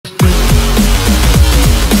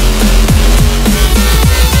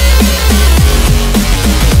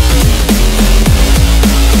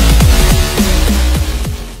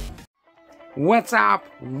What's up?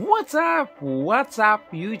 What's up? What's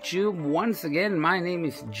up, YouTube? Once again, my name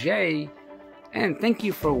is Jay, and thank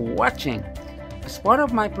you for watching. As part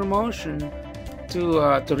of my promotion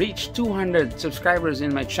to reach 200 subscribers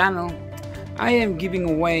in my channel, I am giving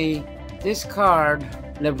away this card,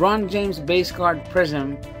 LeBron James base card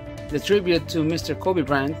Prism, the tribute to Mr. Kobe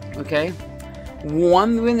Bryant. Okay,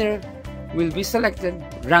 one winner will be selected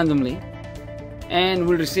randomly and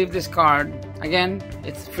will receive this card. Again,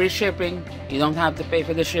 it's free shipping. You don't have to pay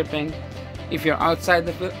for the shipping. If you're outside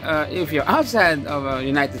of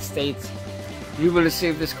United States, you will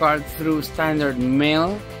receive this card through standard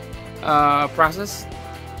mail process,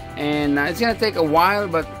 and it's gonna take a while,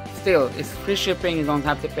 but still, it's free shipping. You don't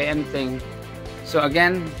have to pay anything. So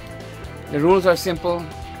again, the rules are simple.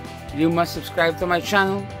 You must subscribe to my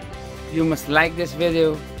channel, you must like this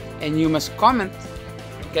video, and you must comment.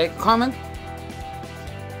 Okay, comment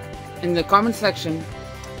in the comment section.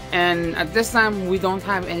 And at this time, we don't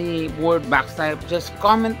have any word Boxtyp. Just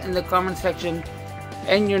comment in the comment section,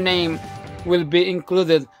 and your name will be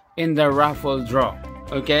included in the raffle draw.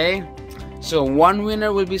 Okay, so one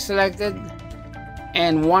winner will be selected,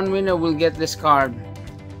 and one winner will get this card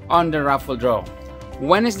on the raffle draw.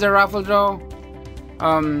 When is the raffle draw?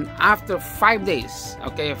 After 5 days.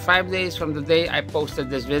 Okay, 5 days from the day I posted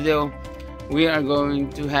this video, we are going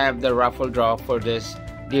to have the raffle draw for this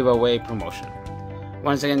giveaway promotion.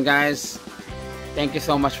 Once again, guys, thank you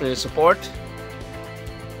so much for your support.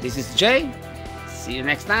 This is Jay. See you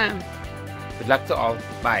next time. Good luck to all.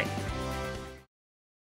 Bye.